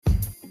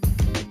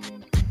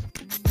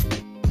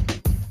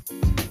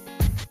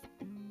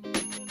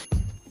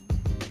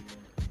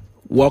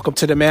Welcome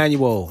to the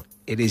manual.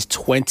 It is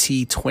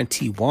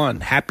 2021.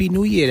 Happy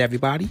New Year,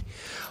 everybody.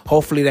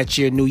 Hopefully that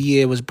your new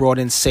year was brought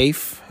in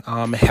safe,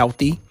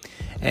 healthy,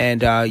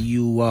 and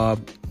you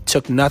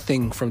took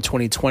nothing from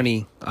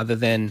 2020 other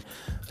than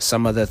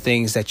some of the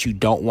things that you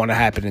don't want to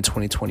happen in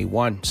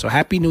 2021. So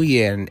happy New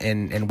Year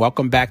and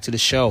welcome back to the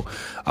show.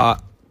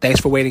 Thanks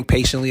for waiting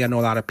patiently. I know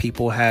a lot of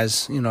people have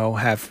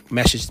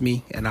messaged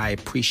me, and I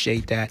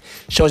appreciate that.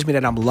 Shows me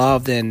that I'm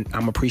loved and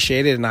I'm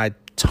appreciated, and I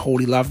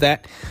totally love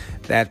that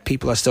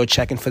people are still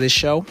checking for this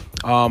show.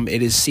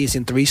 It is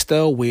season 3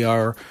 still. We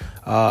are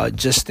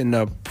just in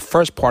the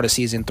first part of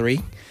season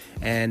 3.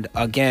 And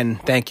again,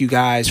 thank you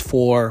guys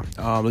for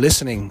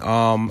listening.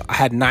 I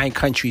had 9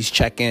 countries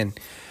check in,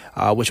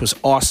 which was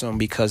awesome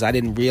because I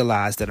didn't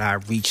realize that I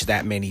reached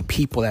that many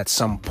people at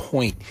some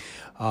point.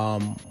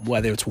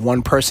 Whether it's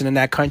one person in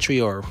that country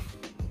or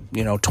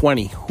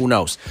 20, who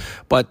knows.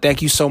 But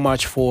thank you so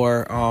much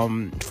for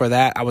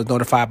that. I was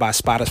notified by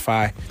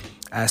Spotify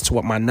as to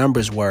what my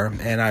numbers were,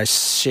 and I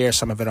share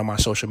some of it on my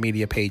social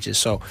media pages.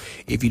 So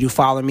if you do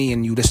follow me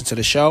and you listen to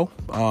the show,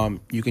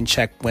 you can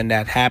check when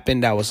that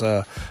happened. That was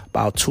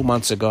about 2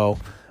 months ago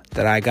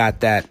that I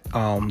got that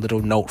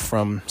little note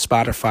from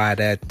Spotify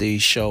that the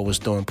show was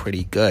doing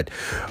pretty good.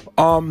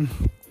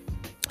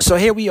 So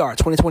here we are,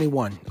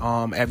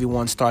 2021.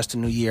 Everyone starts the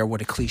new year with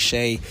a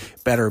cliche,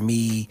 better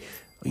me,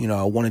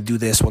 want to do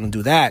this, want to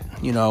do that,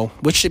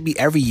 which should be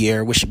every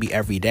year, which should be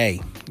every day.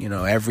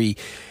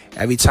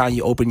 Every time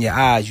you open your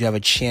eyes, you have a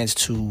chance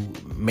to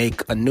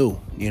make anew,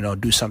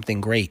 do something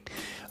great.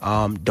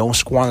 Don't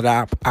squander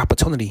the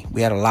opportunity.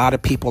 We had a lot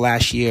of people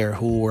last year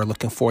who were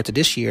looking forward to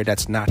this year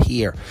that's not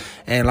here.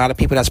 And a lot of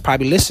people that's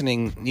probably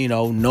listening,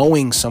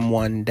 knowing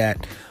someone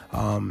that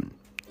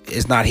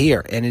is not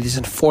here. And it is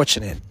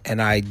unfortunate. And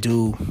I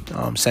do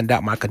send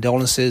out my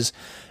condolences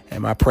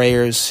and my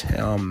prayers.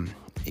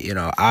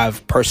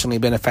 I've personally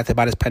been affected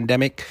by this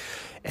pandemic.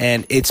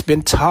 And it's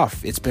been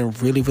tough. It's been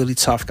really, really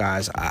tough,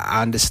 guys.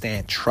 I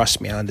understand.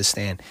 Trust me, I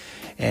understand.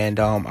 And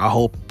I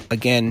hope,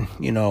 again,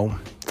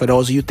 for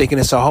those of you thinking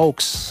it's a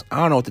hoax, I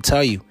don't know what to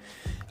tell you.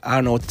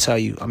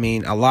 I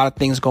mean, a lot of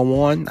things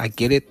go on. I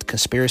get it.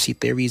 Conspiracy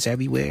theories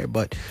everywhere.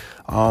 But,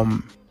 I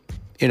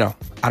don't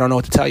know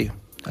what to tell you.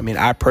 I mean,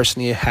 I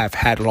personally have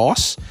had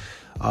loss.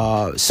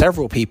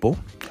 Several people,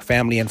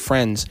 family and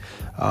friends.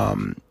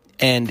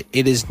 And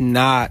it is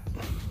not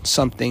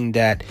something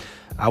that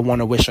I want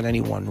to wish on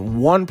anyone.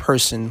 One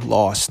person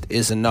lost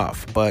is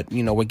enough. But,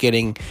 we're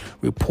getting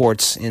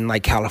reports in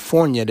like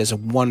California. There's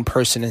one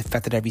person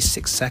infected every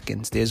 6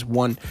 seconds. There's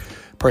one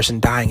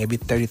person dying every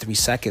 33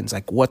 seconds.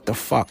 Like, what the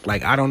fuck?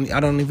 Like, I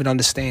don't even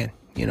understand,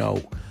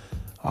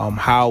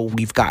 how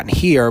we've gotten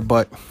here.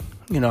 But,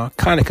 I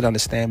kind of could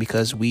understand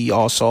because we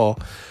all saw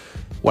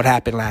what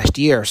happened last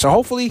year. So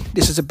hopefully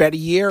this is a better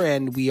year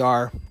and we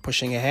are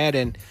pushing ahead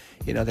and,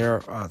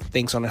 there are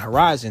things on the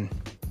horizon.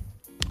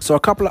 So a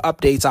couple of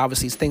updates,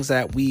 obviously, things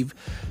that we've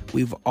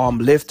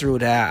lived through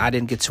that I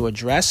didn't get to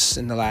address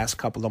in the last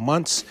couple of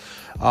months.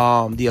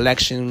 The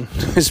election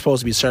is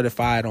supposed to be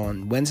certified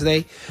on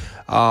Wednesday,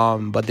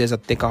 but there's, I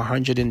think,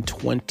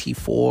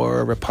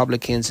 124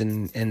 Republicans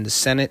in the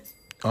Senate,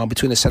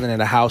 between the Senate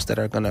and the House, that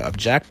are going to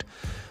object.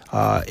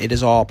 It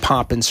is all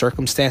pomp and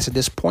circumstance at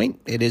this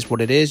point. It is what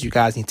it is. You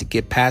guys need to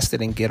get past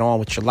it and get on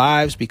with your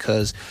lives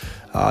because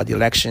the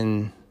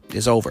election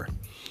is over.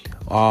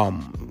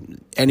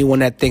 Anyone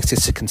that thinks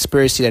it's a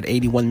conspiracy that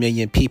 81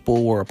 million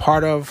people were a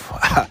part of,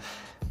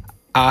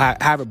 I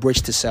have a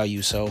bridge to sell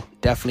you. So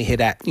definitely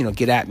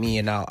get at me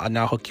and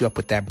I'll hook you up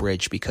with that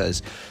bridge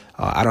because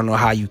I don't know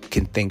how you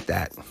can think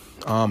that.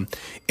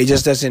 It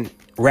just doesn't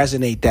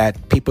resonate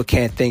that people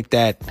can't think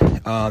that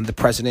the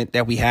president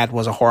that we had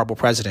was a horrible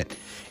president.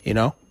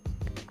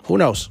 Who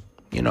knows?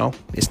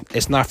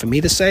 It's not for me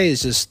to say.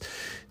 It's just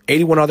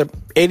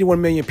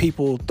 81 million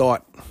people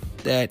thought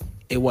that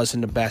it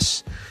wasn't the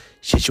best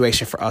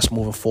situation for us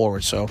moving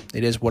forward. So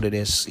it is what it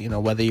is.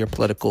 Whether your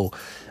political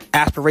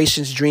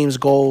aspirations, dreams,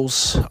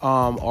 goals,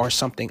 or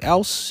something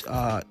else,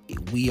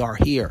 we are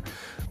here.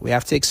 We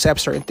have to accept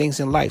certain things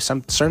in life.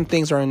 Certain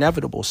things are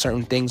inevitable.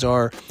 Certain things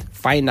are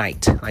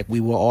finite. Like we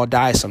will all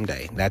die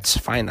someday. That's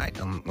finite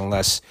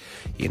unless,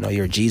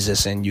 you're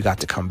Jesus and you got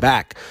to come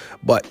back.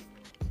 But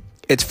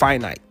it's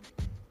finite.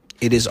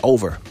 It is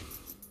over.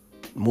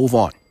 Move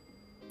on.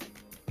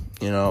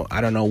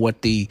 I don't know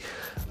what the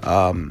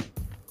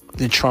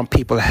Trump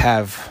people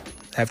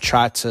have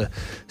tried to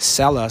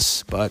sell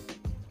us, but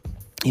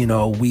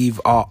we've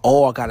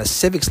all got a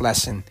civics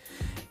lesson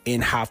in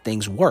how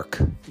things work.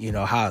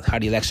 How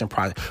the election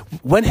process.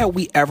 When have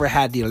we ever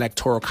had the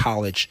Electoral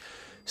College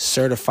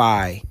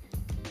certify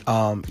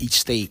each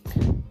state?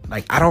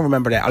 Like, I don't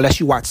remember that unless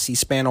you watch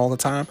C-SPAN all the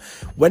time.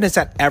 When has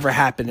that ever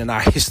happened in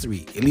our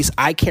history? At least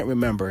I can't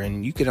remember,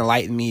 and you can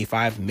enlighten me if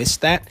I've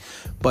missed that.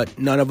 But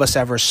none of us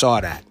ever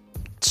saw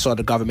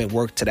the government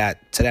work to that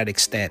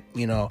extent,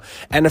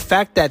 and the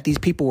fact that these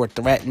people were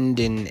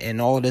threatened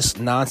and all of this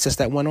nonsense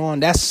that went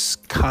on, that's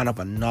kind of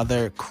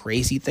another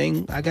crazy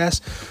thing, I guess.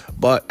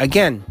 But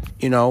again,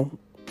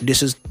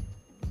 this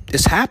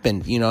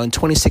happened, in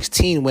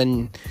 2016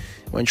 when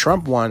when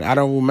Trump won, I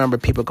don't remember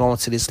people going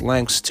to these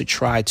lengths to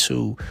try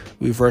to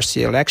reverse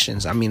the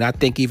elections. I mean, I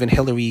think even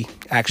Hillary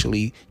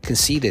actually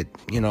conceded,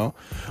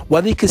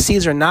 whether he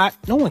concedes or not,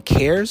 no one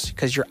cares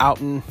because you're out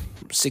in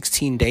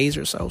 16 days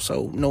or so.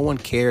 So no one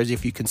cares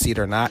if you concede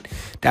or not.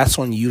 That's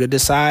on you to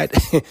decide.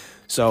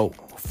 So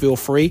feel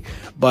free.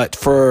 But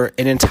for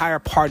an entire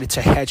party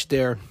to hedge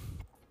their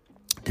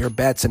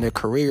bets and their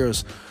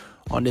careers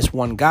on this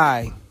one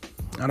guy,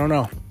 I don't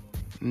know.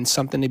 And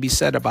something to be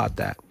said about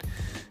that.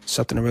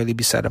 Something to really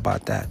be said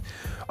about that.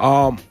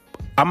 I'm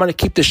going to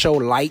keep the show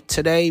light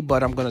today,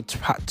 but I'm going to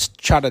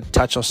try to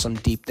touch on some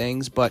deep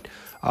things. But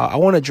I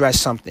want to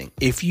address something.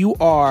 If you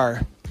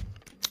are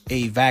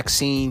a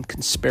vaccine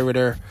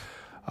conspirator,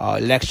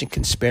 election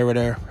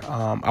conspirator,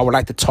 I would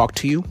like to talk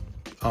to you.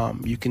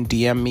 You can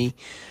DM me.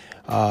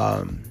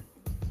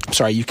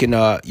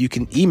 You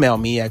can email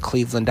me at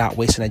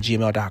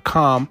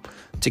cleveland.wasting@gmail.com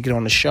to get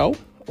on the show.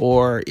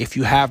 Or if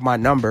you have my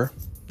number,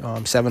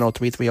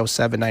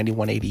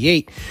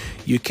 703-307-9188,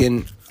 you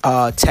can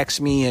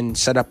text me and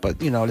set up a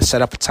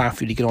time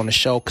for you to get on the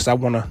show, because I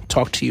want to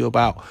talk to you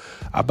about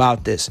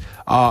this.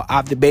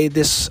 I've debated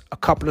this a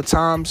couple of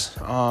times.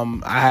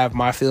 I have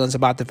my feelings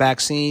about the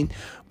vaccine,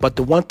 but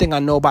the one thing I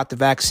know about the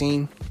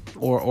vaccine,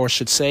 or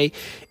should say,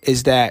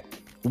 is that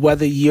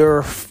whether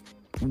you're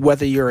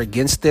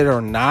against it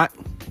or not,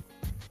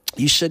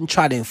 you shouldn't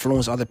try to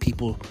influence other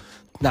people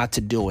not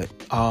to do it.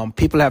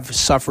 People have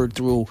suffered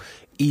through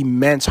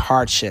immense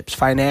hardships,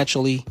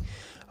 financially,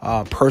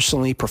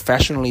 personally,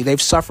 professionally.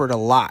 They've suffered a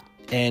lot,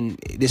 and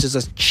this is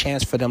a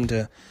chance for them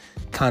to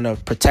kind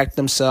of protect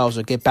themselves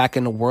or get back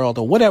in the world,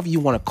 or whatever you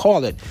want to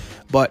call it.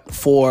 But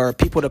for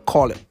people to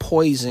call it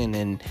poison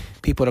and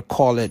people to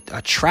call it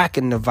a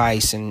tracking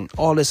device and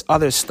all this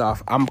other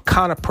stuff, I'm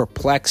kind of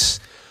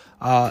perplexed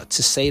to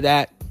say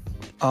that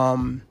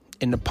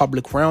in the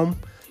public realm,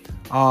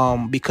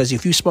 because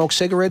if you smoke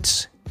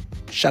cigarettes,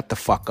 shut the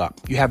fuck up.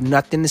 You have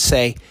nothing to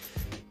say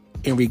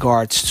in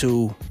regards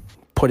to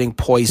putting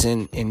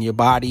poison in your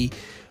body.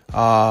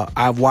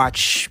 I've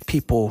watched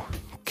people,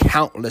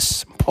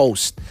 countless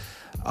posts,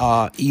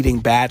 eating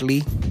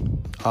badly,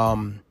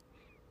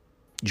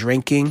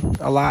 drinking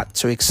a lot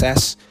to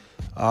excess.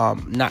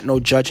 Not no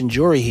judge and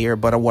jury here,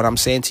 but what I'm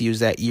saying to you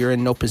is that you're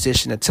in no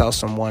position to tell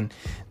someone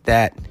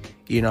that,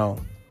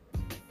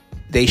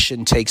 they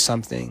shouldn't take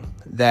something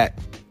that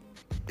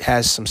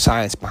has some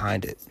science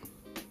behind it.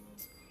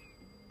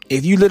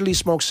 If you literally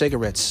smoke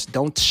cigarettes,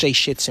 don't say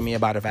shit to me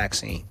about a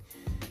vaccine.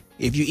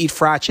 If you eat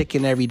fried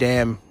chicken every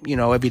damn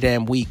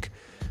week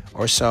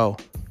or so,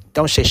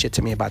 don't say shit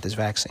to me about this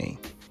vaccine.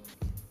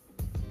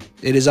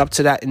 It is up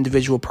to that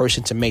individual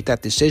person to make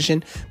that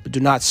decision, but do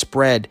not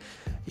spread,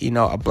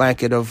 a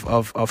blanket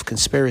of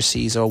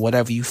conspiracies or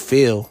whatever you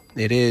feel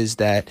it is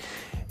that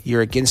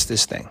you're against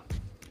this thing.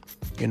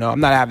 I'm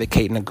not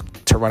advocating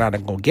to run out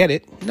and go get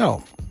it.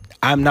 No,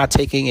 I'm not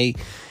taking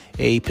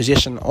a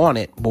position on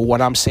it. But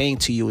what I'm saying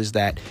to you is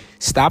that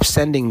stop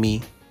sending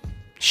me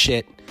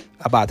shit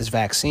about this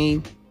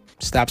vaccine.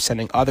 Stop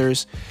sending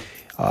others,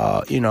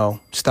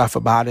 stuff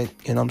about it.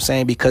 You know what I'm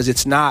saying? Because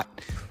it's not,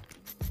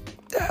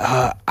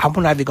 I'm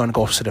not even going to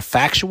go to the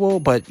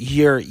factual, but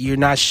you're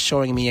not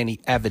showing me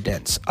any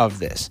evidence of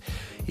this.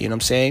 You know what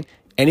I'm saying?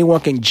 Anyone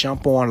can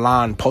jump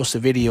online, post a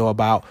video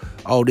about,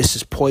 oh, this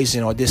is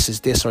poison, or this is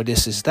this, or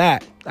this is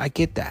that. I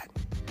get that.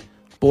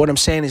 But what I'm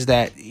saying is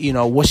that,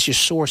 what's your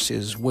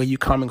sources? Where you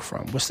coming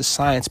from? What's the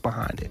science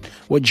behind it?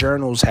 What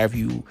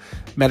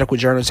medical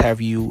journals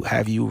have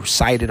you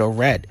cited or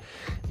read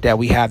that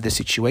we have this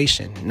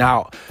situation?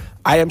 Now,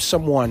 I am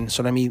someone,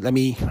 so let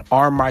me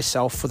arm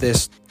myself for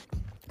this,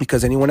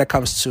 because anyone that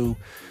comes to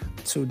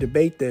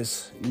debate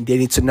this, they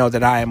need to know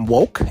that I am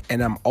woke,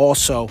 and I'm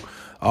also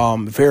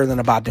virulent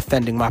about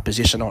defending my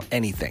position on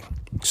anything.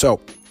 So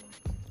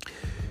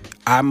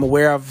I'm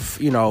aware of,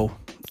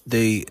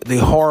 the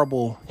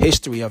horrible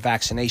history of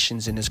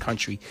vaccinations in this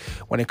country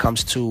when it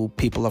comes to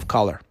people of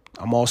color.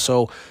 I'm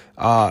also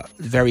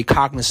very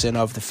cognizant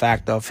of the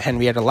fact of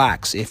Henrietta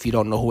Lacks. If you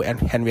don't know who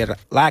Henrietta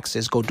Lacks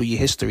is, go do your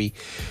history,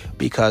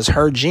 because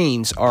her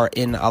genes are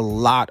in a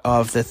lot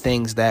of the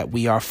things that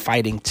we are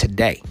fighting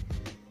today.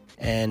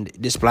 And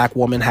this black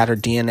woman had her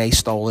DNA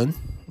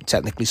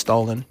technically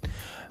stolen,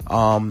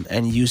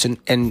 and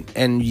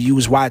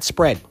used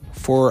widespread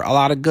for a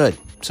lot of good.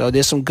 So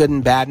there's some good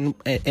and bad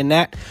in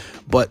that,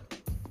 but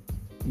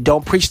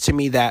don't preach to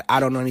me that I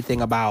don't know anything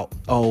about,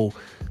 I'm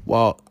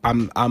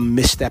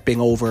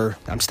stepping over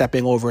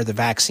the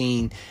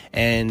vaccine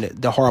and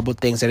the horrible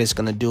things that it's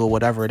going to do or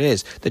whatever it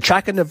is. The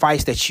tracking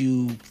device that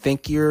you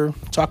think you're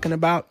talking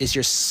about is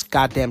your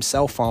goddamn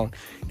cell phone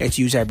that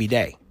you use every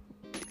day.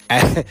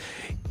 The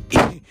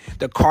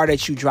car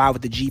that you drive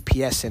with the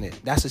GPS in it,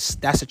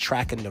 that's a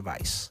tracking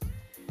device.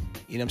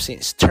 You know what I'm saying?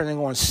 It's turning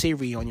on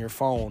Siri on your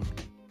phone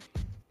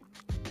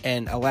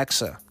and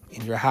Alexa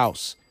in your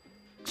house.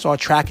 It's all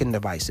tracking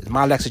devices.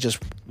 My Alexa just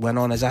went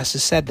on as I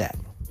just said that.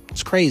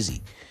 It's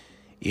crazy.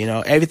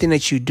 Everything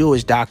that you do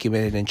is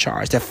documented and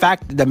charged.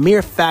 The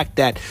mere fact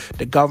that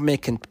the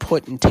government can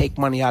put and take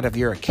money out of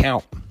your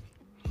account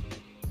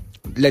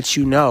lets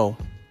you know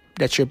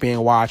that you're being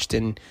watched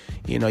and,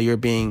 you're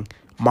being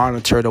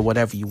monitored or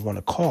whatever you want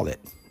to call it.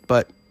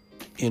 But,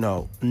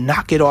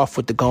 knock it off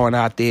with the going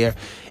out there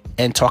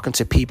and talking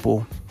to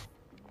people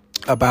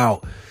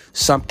about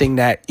something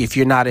that if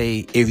you're not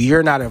a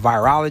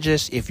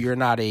virologist, if you're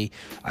not a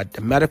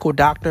medical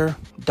doctor,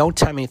 don't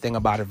tell me anything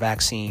about a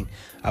vaccine,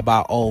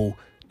 about,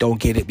 don't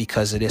get it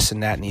because of this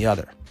and that and the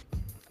other.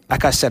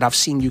 Like I said, I've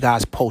seen you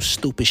guys post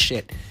stupid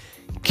shit,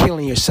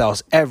 killing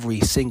yourselves every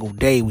single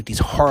day with these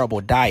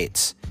horrible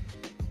diets,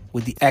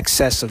 with the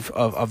excess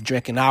of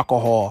drinking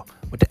alcohol,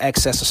 with the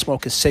excess of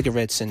smoking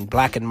cigarettes and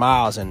Black and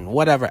Milds and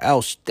whatever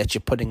else that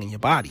you're putting in your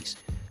bodies.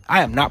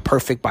 I am not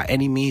perfect by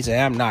any means. I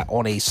am not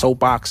on a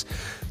soapbox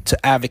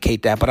to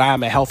advocate that, but I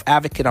am a health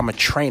advocate. I'm a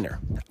trainer.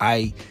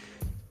 I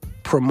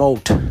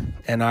promote,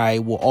 and I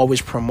will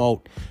always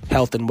promote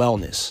health and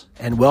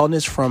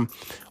wellness from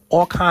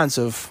all kinds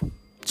of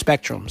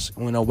spectrums,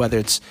 whether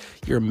it's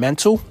your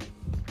mental,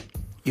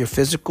 your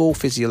physical,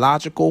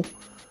 physiological,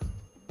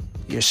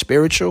 your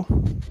spiritual,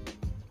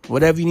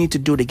 whatever you need to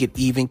do to get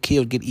even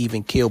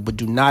killed, but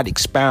do not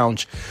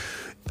expound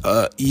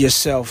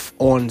yourself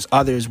on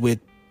others with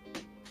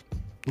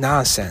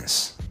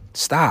nonsense.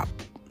 Stop.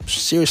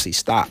 Seriously,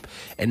 stop.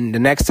 And the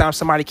next time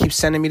somebody keeps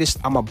sending me this,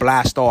 I'm gonna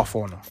blast off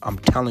on them. I'm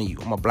telling you,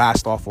 I'm gonna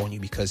blast off on you,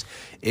 because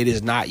it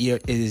is not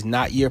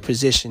your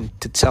position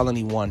to tell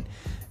anyone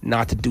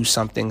not to do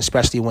something,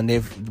 especially when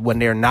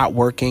they're not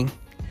working,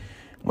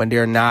 when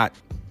they're not,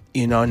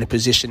 in a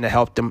position to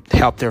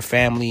help their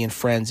family and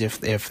friends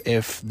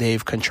if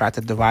they've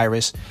contracted the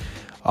virus.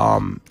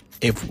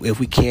 If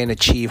we can't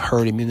achieve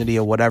herd immunity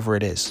or whatever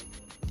it is,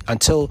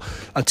 until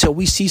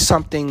we see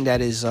something that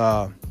is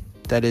a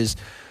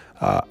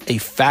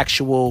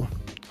factual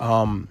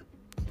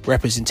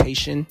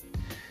representation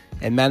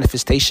and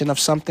manifestation of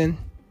something,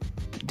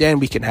 then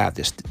we can have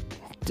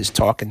this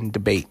talk and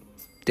debate.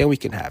 Then we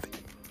can have it.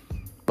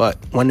 But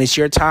when it's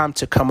your time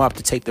to come up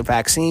to take the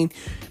vaccine,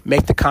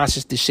 make the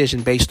conscious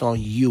decision based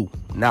on you,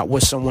 not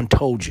what someone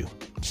told you.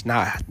 That's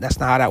not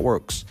how that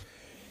works.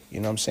 You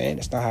know what I'm saying?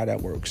 That's not how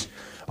that works.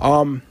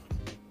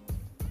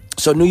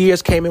 So New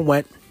Year's came and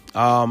went.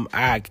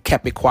 I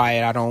kept it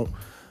quiet. I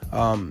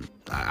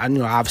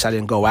obviously I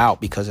didn't go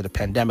out because of the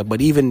pandemic,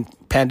 but even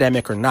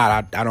pandemic or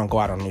not, I don't go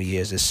out on New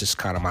Year's. It's just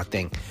kind of my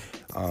thing.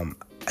 I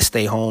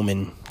stay home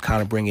and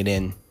kind of bring it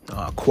in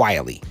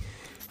quietly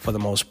for the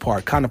most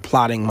part, kind of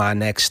plotting my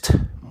next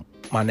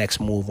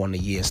move on the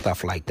year and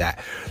stuff like that.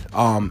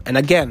 And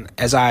again,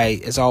 as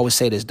I always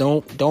say this,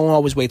 don't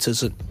always wait till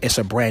it's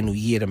a brand new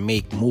year to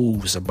make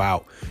moves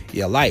about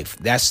your life.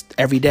 That's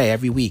every day,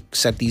 every week.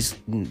 Set these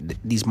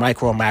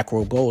micro and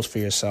macro goals for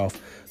yourself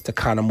to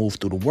kind of move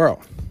through the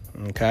world.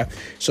 Okay,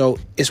 so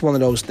it's one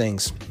of those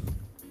things.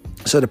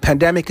 So the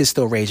pandemic is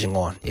still raging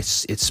on.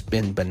 It's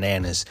been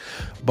bananas,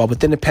 but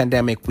within the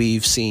pandemic,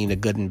 we've seen the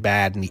good and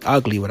bad and the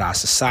ugly with our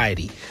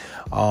society.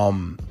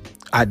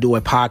 I do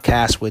a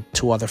podcast with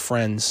two other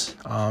friends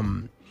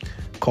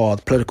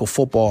called Political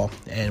Football,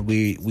 and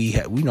we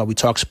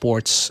talk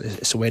sports.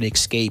 It's a way to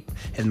escape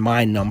and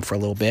mind numb for a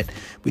little bit.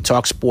 We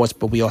talk sports,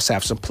 but we also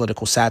have some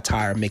political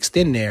satire mixed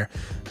in there.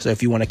 So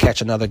if you want to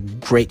catch another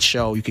great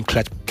show, you can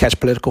catch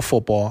Political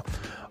Football,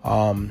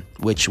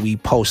 which we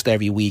post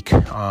every week.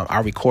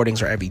 Our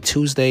recordings are every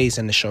Tuesdays,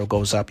 and the show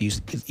goes up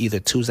either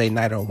Tuesday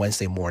night or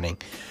Wednesday morning,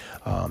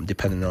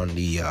 depending on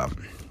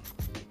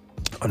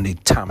the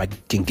time I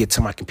can get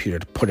to my computer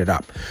to put it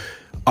up.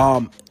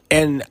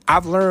 And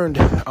I've learned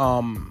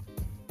on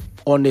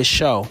this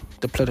show,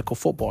 the Political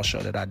Football show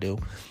that I do,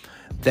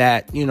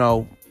 that,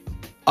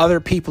 other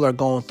people are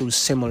going through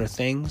similar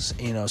things.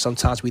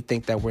 Sometimes we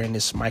think that we're in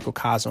this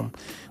microcosm,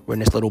 we're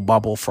in this little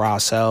bubble for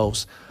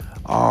ourselves.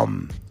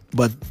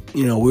 But,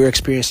 we're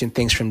experiencing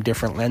things from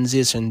different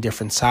lenses and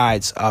different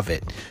sides of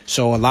it.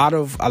 So a lot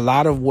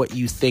of what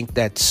you think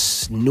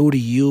that's new to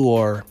you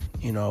or,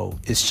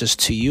 it's just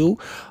to you,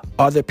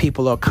 other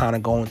people are kind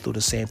of going through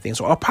the same things,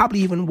 or probably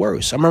even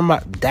worse. I remember my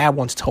dad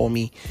once told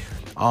me,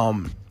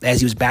 as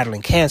he was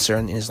battling cancer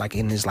and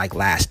in his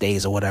last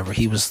days or whatever,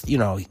 he was, he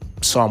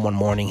saw him one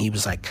morning. He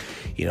was like,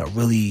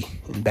 really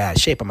in bad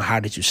shape. I'm like,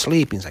 how did you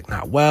sleep? He's like,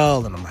 not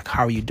well. And I'm like,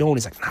 how are you doing?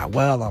 He's like, not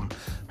well. I'm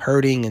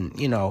hurting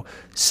and,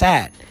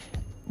 sad.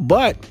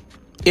 But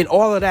in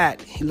all of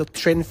that, he looked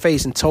straight in the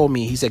face and told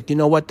me, he's like, you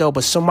know what though?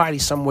 But somebody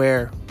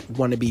somewhere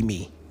want to be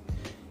me.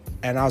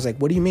 And I was like,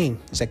 what do you mean?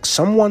 It's like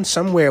someone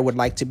somewhere would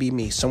like to be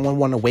me. Someone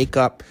want to wake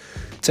up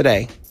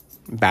today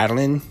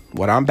battling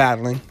what I'm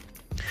battling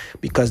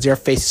because they're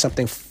facing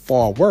something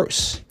far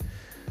worse.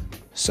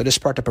 So this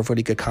sparked up a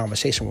really good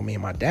conversation with me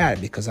and my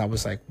dad, because I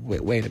was like,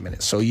 wait a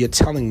minute. So you're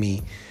telling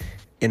me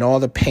in all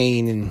the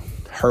pain and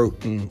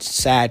hurt and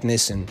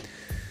sadness and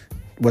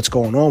what's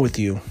going on with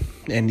you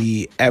and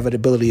the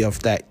inevitability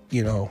of that,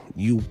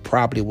 you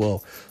probably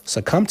will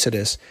succumb to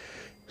this.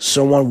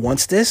 Someone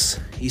wants this?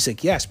 He's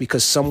like, yes,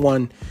 because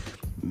someone,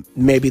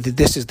 maybe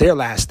this is their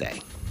last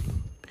day.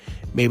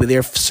 Maybe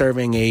they're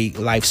serving a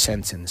life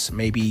sentence.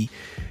 Maybe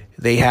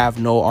they have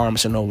no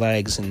arms and no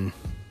legs and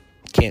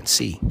can't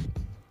see.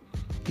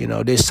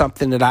 There's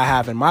something that I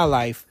have in my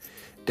life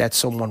that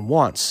someone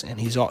wants.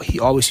 And he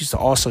always used to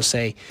also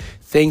say,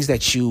 things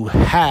that you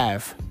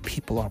have,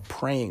 people are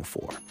praying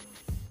for.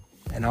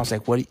 And I was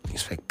like, what?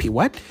 He's like,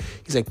 what?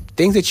 He's like,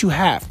 things that you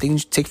have,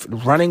 things you take for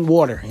running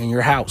water in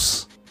your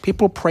house.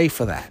 People pray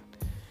for that.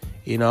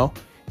 You know,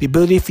 the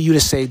ability for you to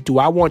say, do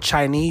I want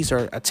Chinese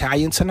or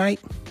Italian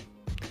tonight?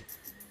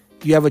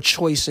 You have a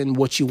choice in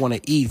what you want to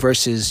eat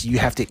versus you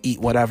have to eat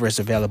whatever is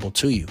available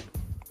to you.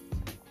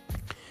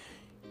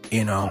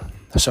 You know,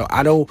 so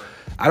I don't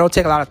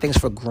take a lot of things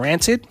for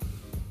granted.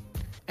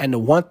 And the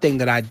one thing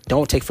that I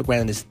don't take for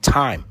granted is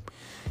time.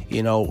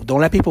 You know, don't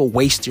let people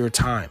waste your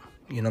time.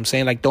 You know what I'm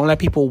saying? Like, don't let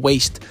people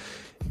waste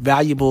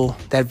valuable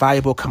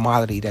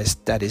commodity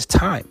that is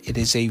time. It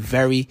is a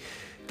very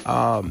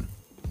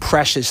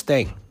precious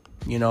thing.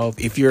 You know,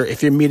 if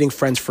you're meeting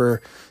friends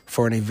for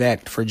an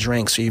event, for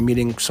drinks, or you're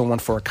meeting someone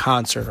for a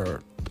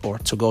concert or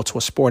to go to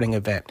a sporting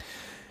event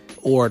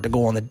or to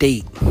go on a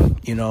date,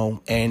 you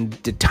know, and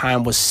the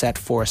time was set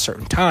for a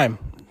certain time,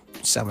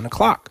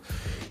 7:00.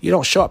 You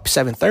don't show up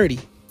 7:30.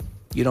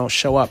 You don't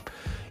show up,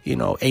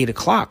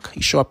 8:00.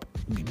 You show up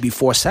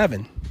before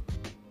 7.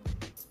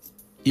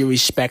 You're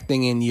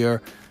respecting and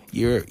you're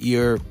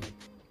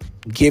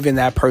giving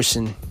that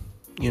person,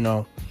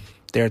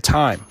 their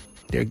time.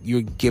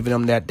 You're giving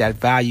them that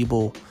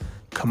valuable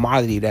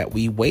commodity that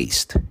we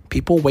waste.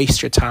 People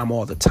waste your time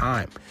all the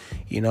time.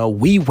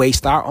 We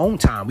waste our own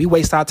time. We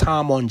waste our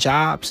time on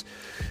jobs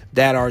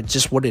that are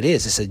just what it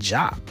is. It's a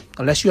job.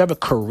 Unless you have a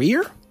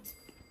career,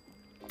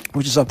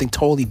 which is something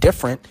totally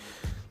different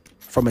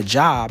from a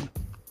job,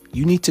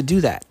 you need to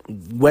do that.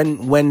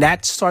 When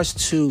that starts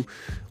to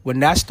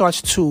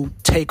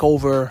take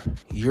over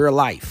your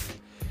life,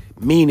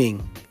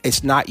 meaning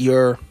it's not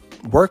your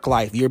work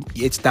life,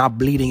 it's now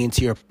bleeding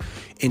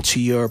into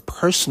your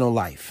personal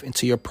life,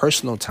 into your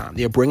personal time.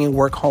 They're bringing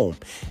work home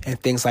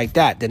and things like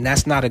that. Then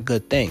that's not a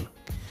good thing.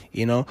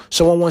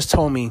 Someone once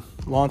told me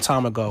a long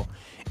time ago,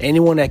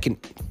 anyone that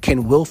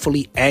can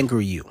willfully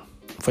anger you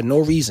for no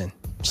reason,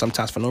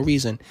 sometimes for no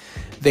reason,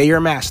 they're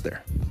your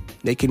master.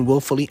 They can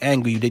willfully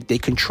anger you. They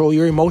control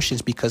your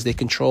emotions because they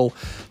control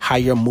how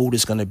your mood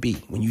is going to be.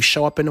 When you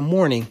show up in the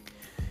morning,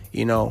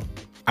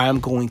 I'm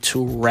going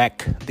to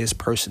wreck this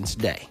person's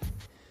day.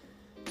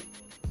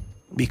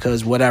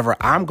 Because whatever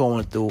I'm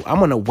going through, I'm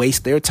going to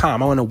waste their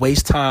time. I'm going to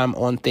waste time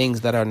on things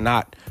that are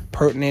not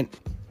pertinent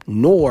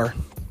nor,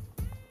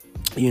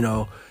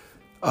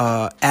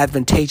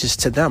 advantageous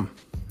to them.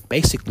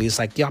 Basically, it's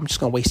like, I'm just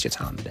going to waste your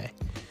time today.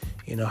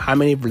 How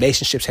many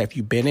relationships have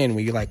you been in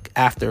where you're like,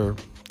 after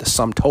the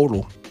sum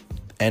total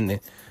and the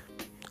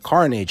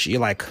carnage,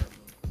 you're like,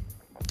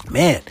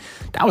 man,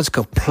 that was a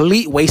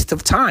complete waste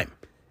of time.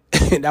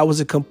 That was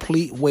a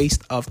complete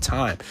waste of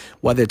time.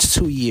 Whether it's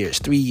 2 years,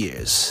 3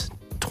 years,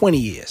 20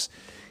 years,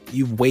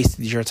 you've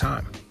wasted your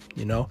time,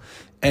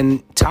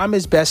 and time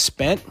is best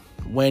spent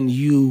when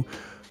you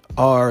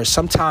are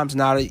sometimes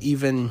not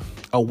even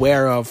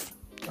aware of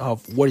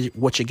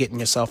what you're getting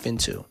yourself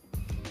into.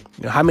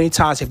 How many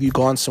times have you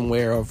gone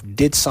somewhere or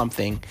did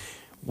something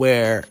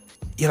where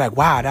you're like,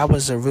 wow, that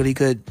was a really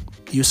good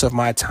use of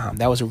my time.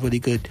 That was a really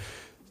good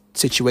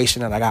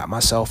situation that I got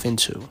myself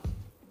into.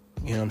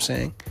 You know what I'm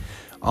saying?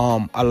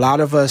 A lot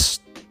of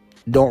us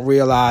don't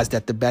realize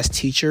that the best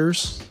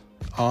teachers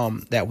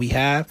that we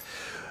have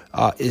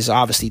is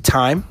obviously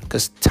time,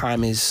 because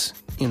time is,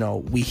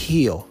 we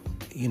heal.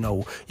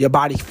 Your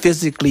body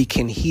physically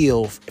can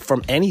heal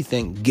from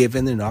anything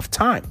given enough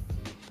time.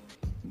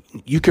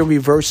 You can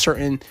reverse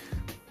certain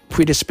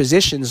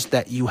predispositions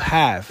that you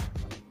have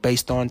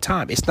based on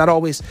time. It's not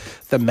always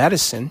the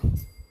medicine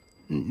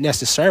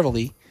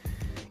necessarily,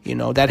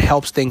 that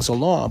helps things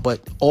along,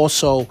 but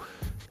also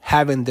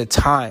having the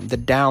time, the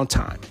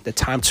downtime, the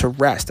time to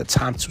rest, the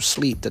time to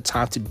sleep, the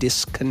time to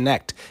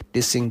disconnect,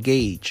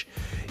 disengage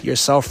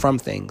yourself from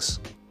things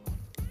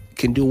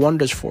can do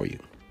wonders for you.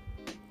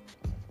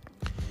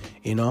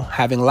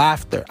 Having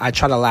laughter. I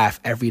try to laugh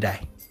every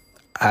day.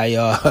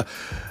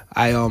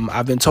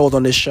 I've been told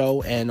on this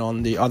show and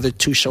on the other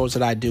 2 shows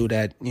that I do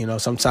that,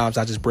 sometimes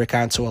I just break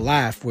out into a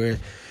laugh where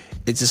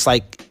it's just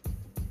like,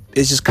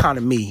 it's just kind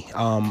of me.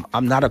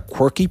 I'm not a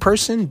quirky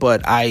person,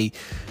 but I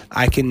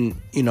can,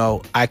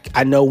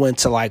 I know when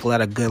to like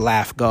let a good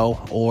laugh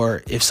go,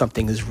 or if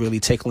something is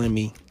really tickling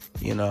me,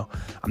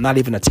 I'm not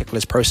even a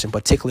ticklish person,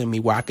 but tickling me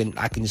where I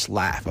can just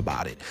laugh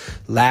about it.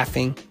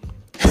 Laughing,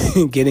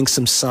 getting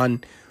some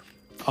sun.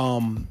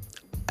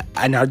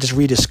 And I just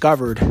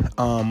rediscovered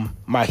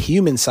my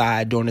human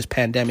side during this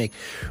pandemic,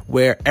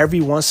 where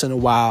every once in a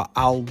while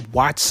I'll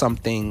watch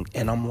something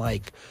and I'm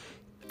like,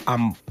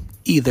 I'm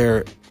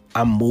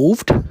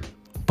moved,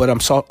 but I'm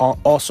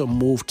also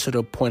moved to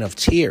the point of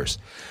tears.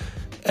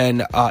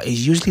 And it's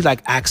usually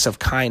like acts of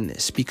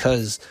kindness,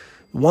 because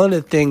one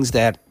of the things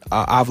that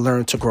I've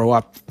learned to grow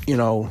up,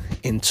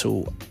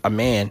 into a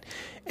man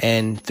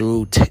and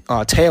through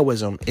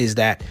Taoism is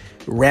that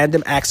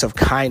random acts of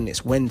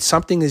kindness, when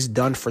something is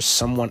done for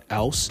someone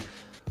else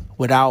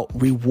without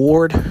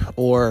reward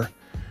or,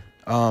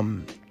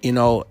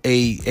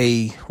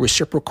 a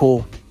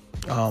reciprocal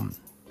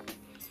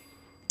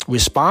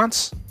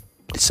response,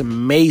 It's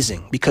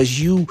amazing because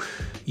you've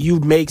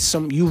made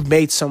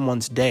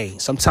someone's day.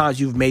 Sometimes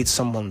you've made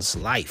someone's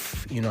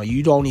life.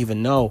 You don't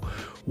even know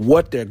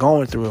what they're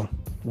going through,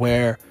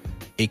 where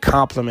a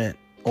compliment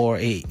or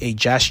a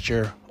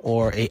gesture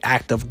or a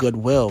act of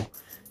goodwill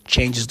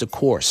changes the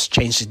course,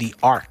 changes the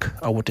arc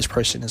of what this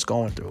person is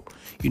going through.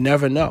 You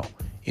never know.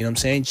 You know what I'm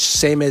saying?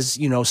 Same as,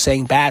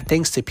 saying bad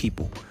things to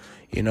people.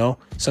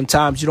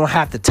 Sometimes you don't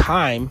have the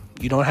time,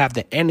 you don't have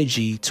the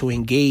energy to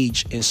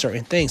engage in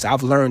certain things.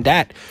 I've learned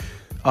that,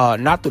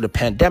 not through the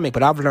pandemic,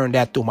 but I've learned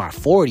that through my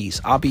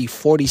 40s. I'll be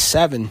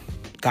 47,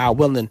 God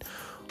willing,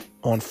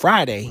 on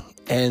Friday.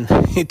 And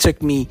it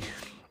took me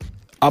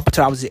up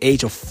until I was the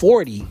age of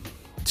 40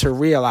 to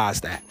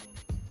realize that.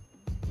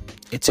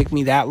 It took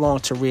me that long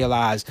to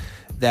realize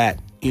that,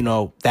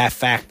 that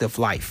fact of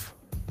life.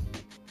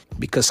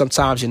 Because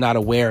sometimes you're not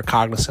aware,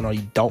 cognizant, or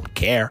you don't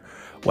care,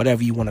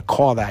 whatever you want to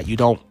call that. You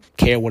don't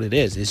care what it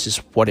is. It's just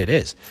what it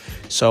is.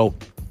 So,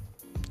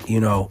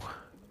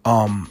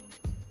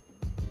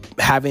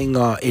 having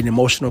an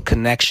emotional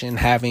connection,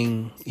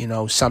 having,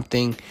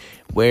 something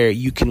where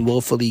you can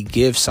willfully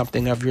give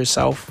something of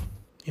yourself,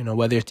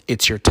 whether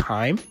it's your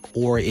time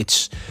or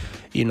it's,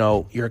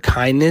 your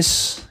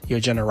kindness, your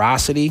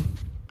generosity,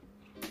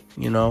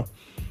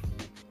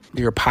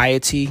 your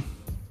piety,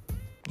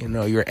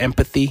 your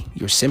empathy,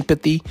 your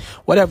sympathy,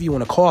 whatever you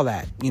want to call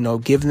that.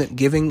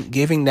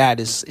 Giving that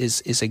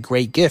is a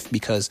great gift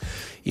because,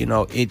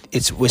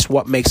 it's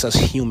what makes us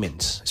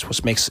humans. It's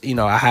what makes,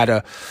 I had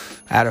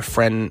a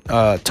friend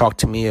talk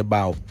to me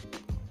about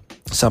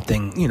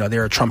something.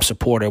 They're a Trump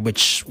supporter,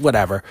 which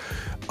whatever.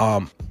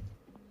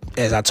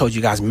 As I told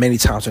you guys many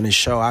times on this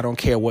show, I don't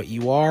care what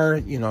you are.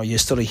 You're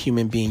still a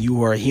human being. You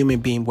were a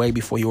human being way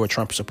before you were a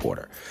Trump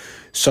supporter.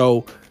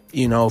 So,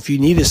 if you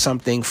needed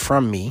something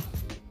from me,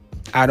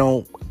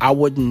 I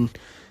wouldn't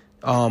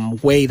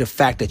weigh the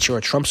fact that you're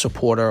a Trump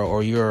supporter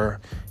or you're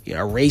a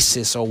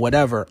racist or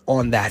whatever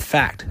on that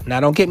fact. Now,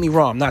 don't get me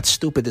wrong. I'm not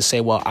stupid to say,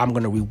 well, I'm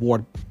going to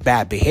reward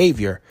bad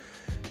behavior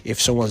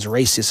if someone's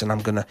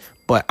racist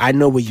but I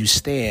know where you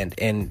stand,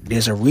 and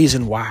there's a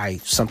reason why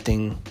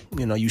something,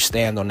 you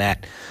stand on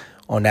that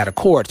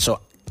accord.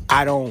 So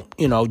I don't,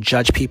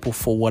 judge people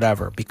for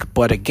whatever.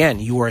 But again,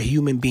 you were a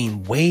human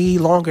being way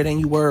longer than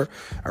you were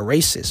a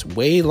racist,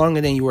 way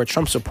longer than you were a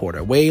Trump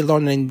supporter, way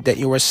longer than that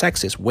you were a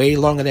sexist, way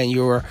longer than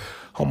you were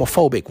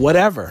homophobic,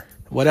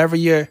 whatever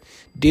your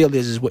deal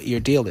is what your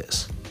deal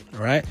is. All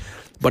right.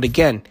 But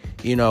again,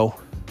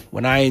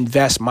 when I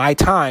invest my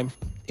time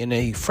in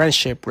a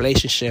friendship,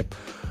 relationship,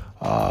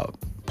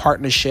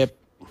 partnership,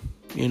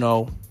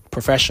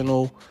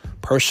 professional,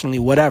 personally,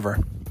 whatever,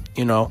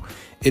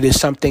 it is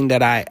something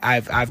that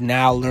I've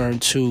now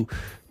learned to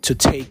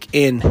take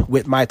in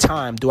with my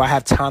time. Do I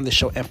have time to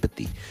show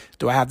empathy?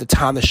 Do I have the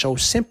time to show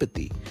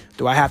sympathy?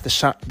 Do I have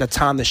the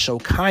time to show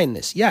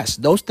kindness? Yes,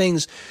 those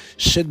things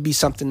should be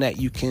something that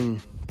you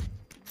can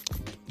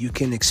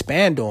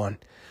expand on.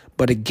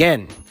 But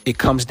again, it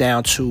comes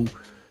down to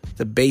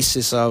the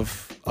basis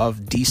of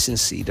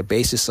decency, the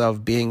basis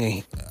of being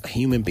a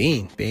human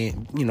being,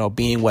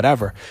 being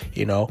whatever,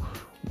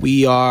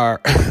 we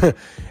are,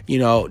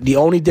 the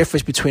only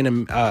difference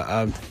between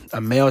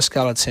a male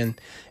skeleton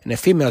and a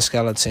female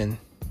skeleton,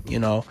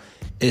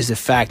 is the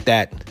fact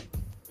that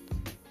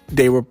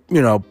they were,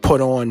 put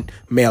on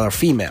male or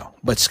female.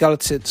 But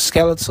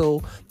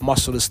skeletal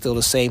muscle is still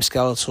the same.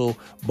 Skeletal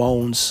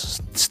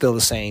bones still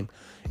the same,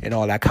 and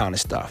all that kind of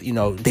stuff.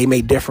 They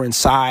may differ in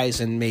size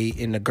and may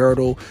in the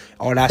girdle,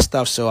 all that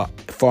stuff. So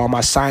for all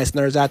my science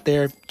nerds out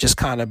there, just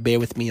kind of bear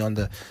with me on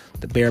the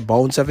bare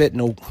bones of it.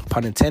 No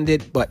pun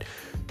intended. But,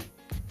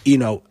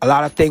 a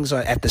lot of things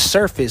are at the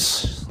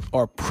surface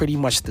are pretty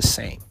much the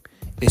same.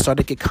 They start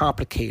to get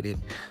complicated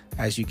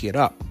as you get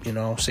up,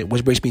 So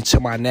which brings me to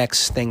my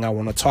next thing I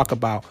want to talk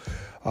about,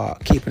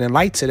 keeping it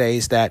light today,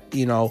 is that,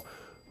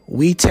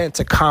 we tend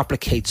to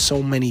complicate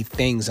so many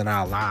things in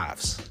our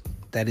lives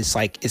that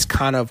it's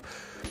kind of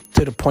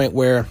to the point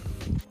where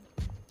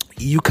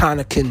you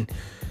kind of can,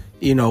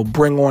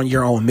 bring on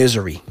your own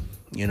misery.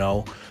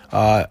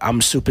 I'm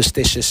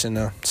superstitious in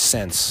a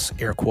sense,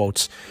 air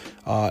quotes.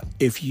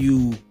 If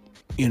the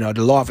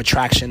law of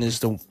attraction is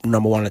the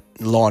number one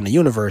law in the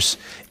universe.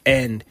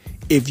 And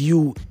if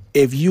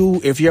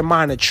your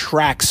mind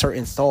attracts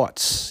certain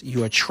thoughts,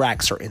 you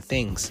attract certain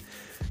things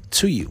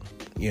to you.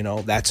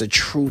 That's a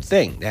true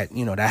thing that,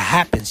 that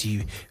happens.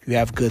 You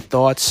have good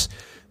thoughts,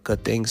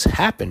 good things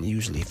happen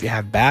usually. If you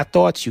have bad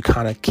thoughts, you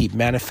kind of keep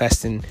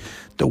manifesting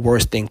the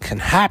worst thing can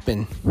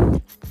happen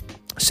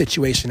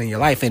situation in your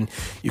life, and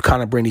you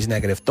kind of bring these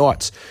negative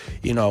thoughts.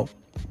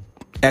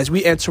 As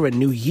we enter a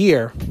new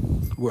year,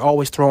 we're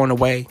always throwing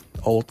away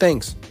old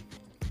things.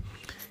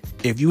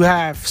 If you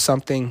have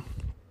something,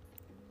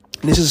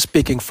 this is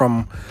speaking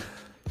from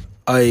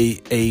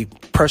a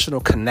personal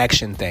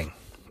connection thing.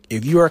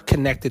 If you are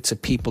connected to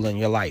people in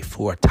your life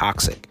who are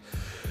toxic,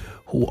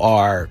 who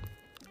are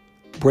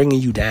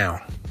bringing you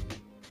down,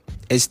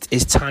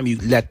 it's time you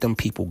let them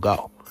people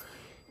go.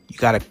 You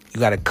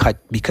gotta cut,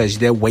 because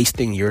they're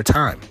wasting your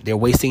time. They're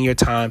wasting your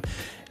time.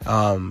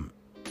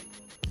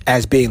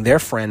 as being their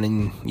friend,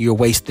 and you're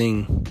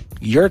wasting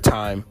your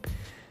time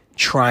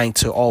trying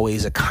to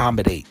always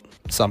accommodate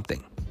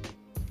something.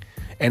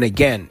 And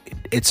again,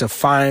 it's a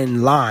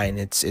fine line.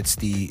 It's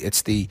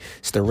the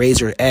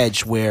razor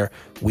edge where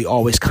we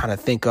always kind of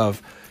think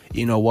of,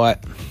 you know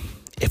what,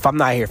 if I'm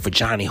not here for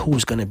Johnny,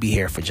 who's going to be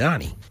here for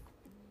Johnny?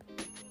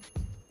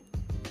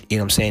 You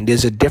know what I'm saying?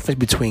 There's a difference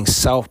between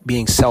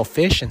being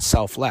selfish and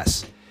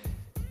selfless.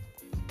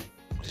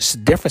 There's a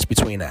difference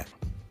between that.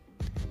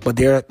 But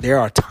there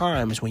are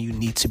times when you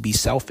need to be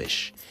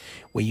selfish,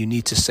 when you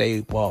need to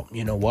say, well,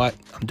 you know what?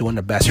 I'm doing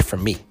the best for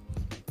me.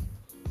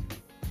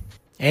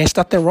 And there's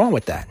nothing wrong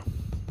with that.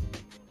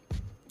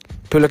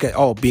 People look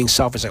at, being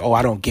selfish, like,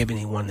 I don't give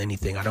anyone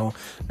anything. No,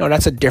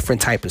 that's a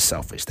different type of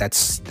selfish.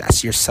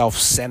 That's your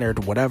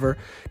self-centered, whatever.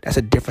 That's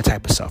a different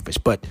type of selfish.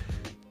 But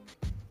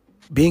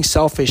being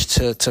selfish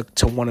to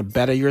want to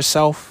better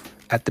yourself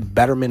at the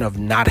betterment of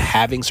not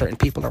having certain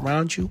people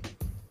around you,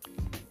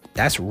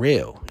 that's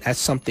real. That's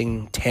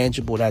something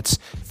tangible. That's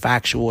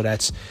factual.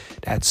 That's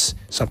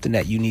something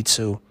that you need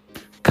to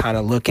kind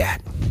of look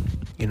at.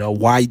 You know,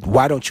 why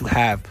don't you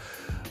have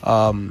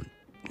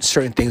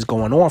certain things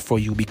going on for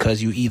you?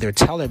 Because you either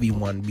tell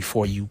everyone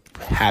before you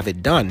have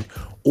it done,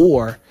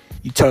 or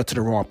you tell it to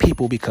the wrong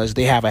people because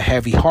they have a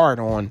heavy heart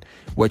on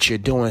what you're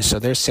doing, so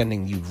they're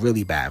sending you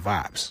really bad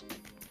vibes.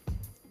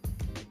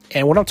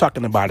 And what I'm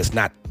talking about is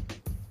not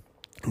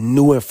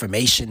new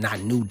information, not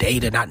new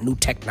data, not new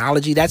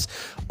technology. That's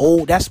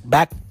old. That's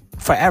back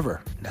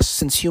forever. That's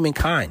since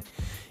humankind.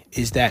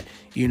 Is that,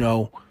 you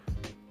know,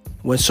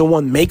 when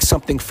someone makes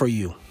something for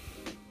you,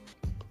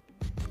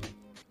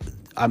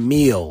 a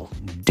meal,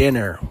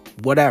 dinner,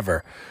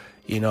 whatever,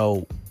 you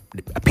know,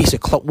 a piece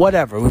of clothes,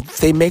 whatever. If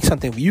they make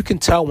something, you can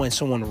tell when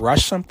someone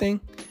rushed something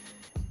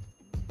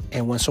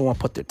and when someone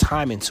put their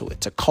time into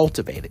it to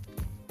cultivate it.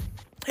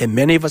 And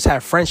many of us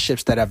have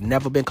friendships that have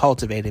never been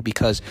cultivated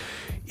because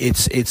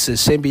it's a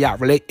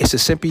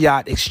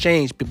symbiote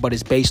exchange, but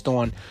it's based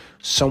on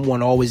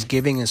someone always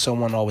giving and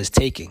someone always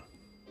taking.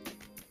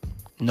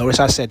 Notice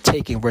I said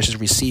taking versus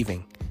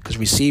receiving, because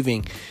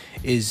receiving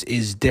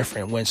is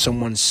different when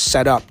someone's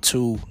set up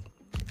to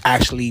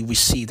actually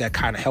receive that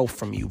kind of help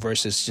from you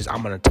versus just,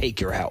 I'm going to take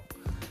your help.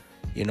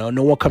 You know,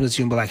 no one comes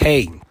to you and be like,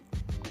 hey,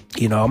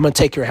 you know, I'm going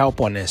to take your help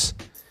on this.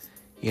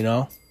 You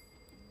know,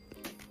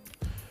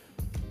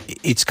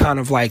 it's kind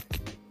of like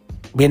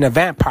being a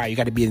vampire. You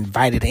got to be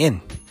invited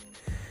in.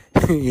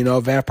 You know,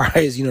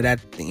 vampires, you know, that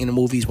in the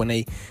movies when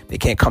they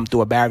can't come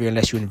through a barrier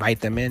unless you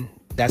invite them in.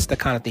 That's the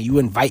kind of thing. You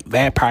invite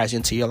vampires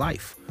into your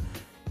life.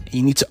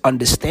 You need to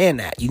understand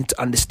that. You need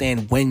to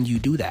understand when you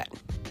do that.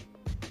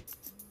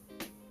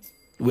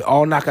 We're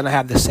all not going to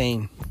have the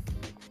same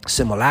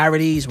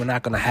similarities. We're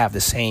not going to have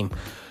the same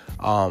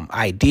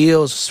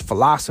ideals,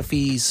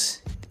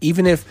 philosophies.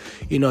 Even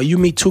if, you know, you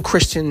meet two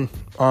Christian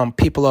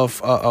people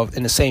of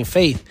in the same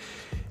faith,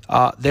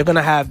 they're going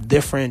to have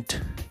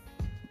different,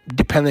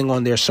 depending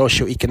on their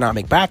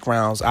socioeconomic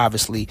backgrounds,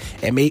 obviously,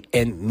 and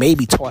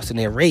maybe tossed in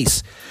their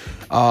race.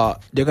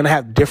 They're going to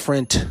have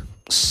different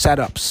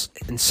setups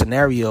and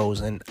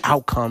scenarios and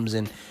outcomes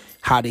and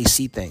how they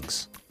see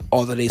things,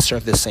 although they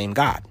serve the same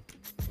God.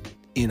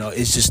 You know,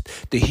 it's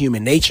just the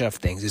human nature of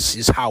things. It's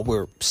just how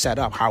we're set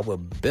up, how we're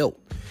built.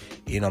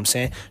 You know what I'm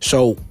saying?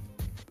 So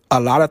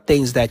a lot of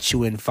things that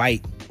you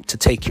invite to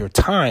take your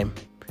time,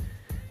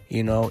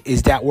 you know,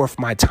 is that worth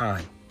my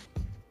time?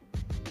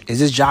 Is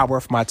this job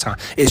worth my time?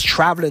 Is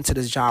traveling to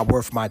this job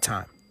worth my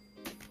time?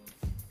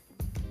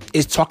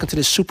 Is talking to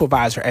the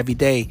supervisor every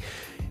day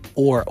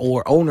or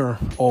owner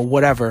or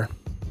whatever,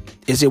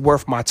 is it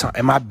worth my time?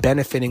 Am I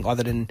benefiting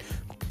other than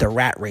the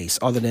rat race,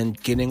 other than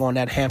getting on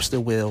that hamster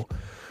wheel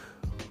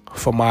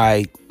for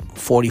my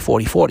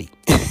 40?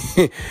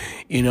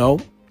 You know,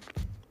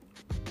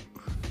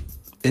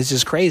 it's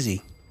just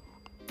crazy.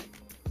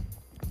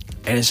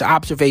 And it's an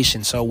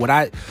observation. So what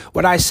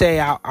I say,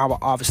 I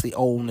obviously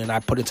own and I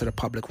put into the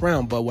public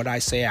realm. But what I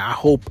say, I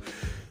hope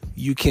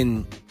you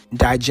can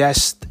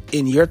digest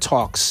in your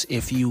talks,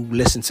 if you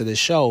listen to the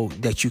show,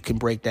 that you can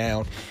break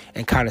down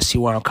and kind of see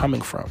where I'm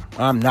coming from.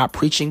 I'm not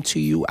preaching to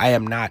you. I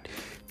am not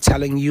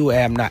telling you. I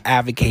am not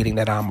advocating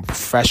that I'm a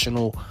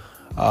professional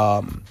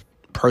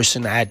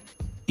person at,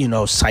 you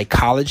know,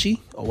 psychology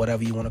or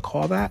whatever you want to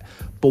call that.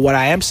 But what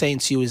I am saying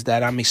to you is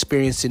that I'm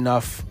experienced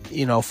enough,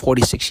 you know,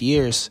 46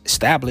 years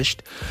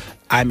established.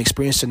 I'm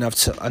experienced enough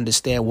to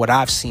understand what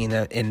I've seen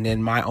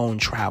in my own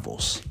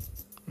travels.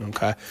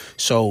 Okay.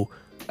 So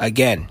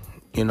again,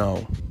 you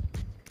know,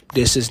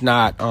 this is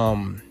not,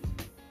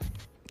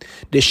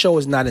 this show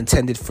is not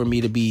intended for me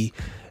to be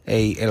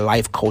a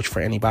life coach for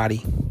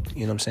anybody.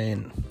 You know what I'm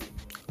saying?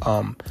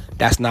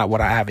 That's not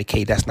what I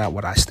advocate. That's not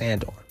what I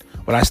stand on.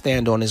 What I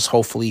stand on is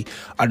hopefully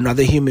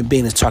another human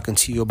being is talking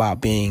to you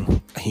about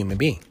being a human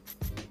being.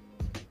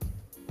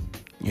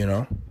 You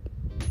know?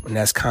 And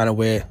that's kind of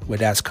where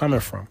that's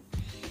coming from.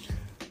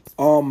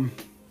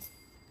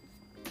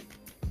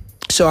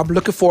 So I'm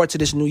looking forward to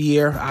this new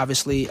year.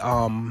 Obviously,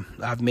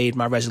 I've made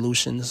my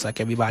resolutions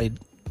like everybody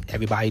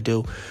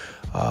do,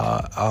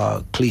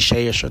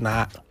 cliche-ish or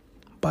not.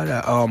 But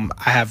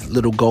I have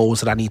little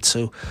goals that I need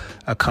to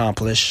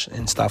accomplish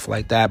and stuff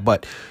like that.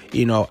 But,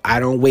 I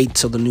don't wait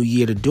till the new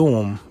year to do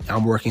them.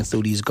 I'm working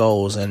through these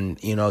goals. And,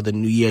 the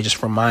new year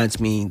just reminds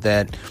me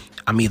that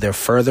I'm either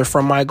further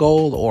from my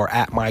goal or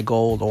at my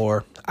goal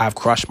or I've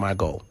crushed my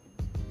goal.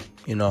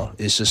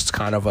 It's just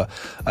kind of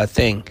a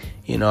thing,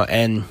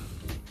 and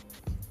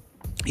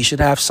you should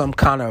have some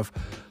kind of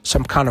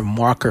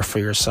marker for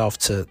yourself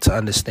to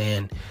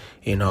understand,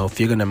 if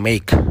you're going to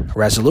make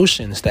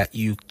resolutions that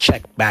you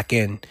check back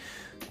in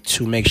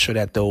to make sure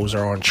that those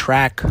are on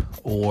track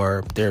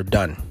or they're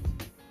done,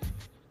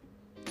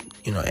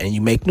 and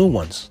you make new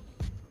ones.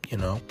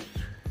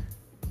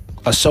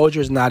 A soldier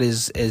is not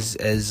as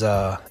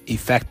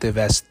effective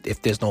as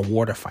if there's no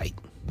water fight.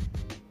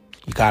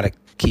 You got to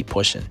keep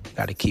pushing,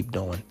 got to keep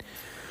doing.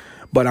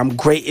 But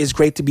it's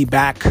great to be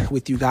back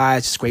with you guys.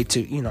 It's great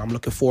to, I'm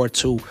looking forward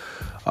to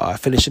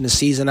finishing the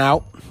season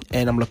out,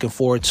 and I'm looking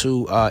forward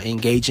to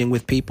engaging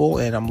with people,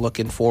 and I'm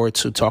looking forward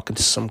to talking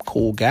to some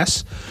cool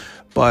guests.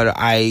 But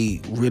I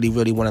really,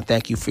 really want to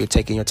thank you for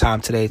taking your time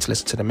today to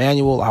listen to the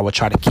manual. I will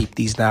try to keep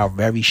these now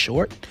very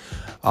short.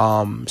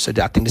 So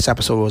I think this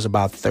episode was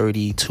about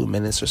 32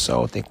 minutes or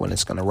so, I think, when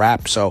it's going to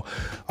wrap. So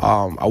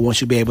I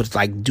want you to be able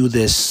to do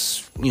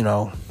this,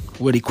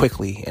 really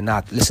quickly and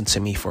not listen to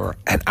me for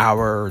an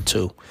hour or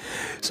two.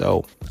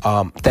 So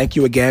thank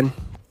you again.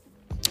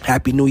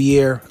 Happy New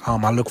Year.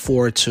 I look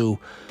forward to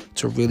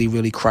really,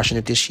 really crushing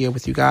it this year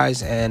with you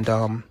guys. And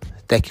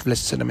thank you for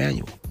listening to the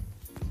manual.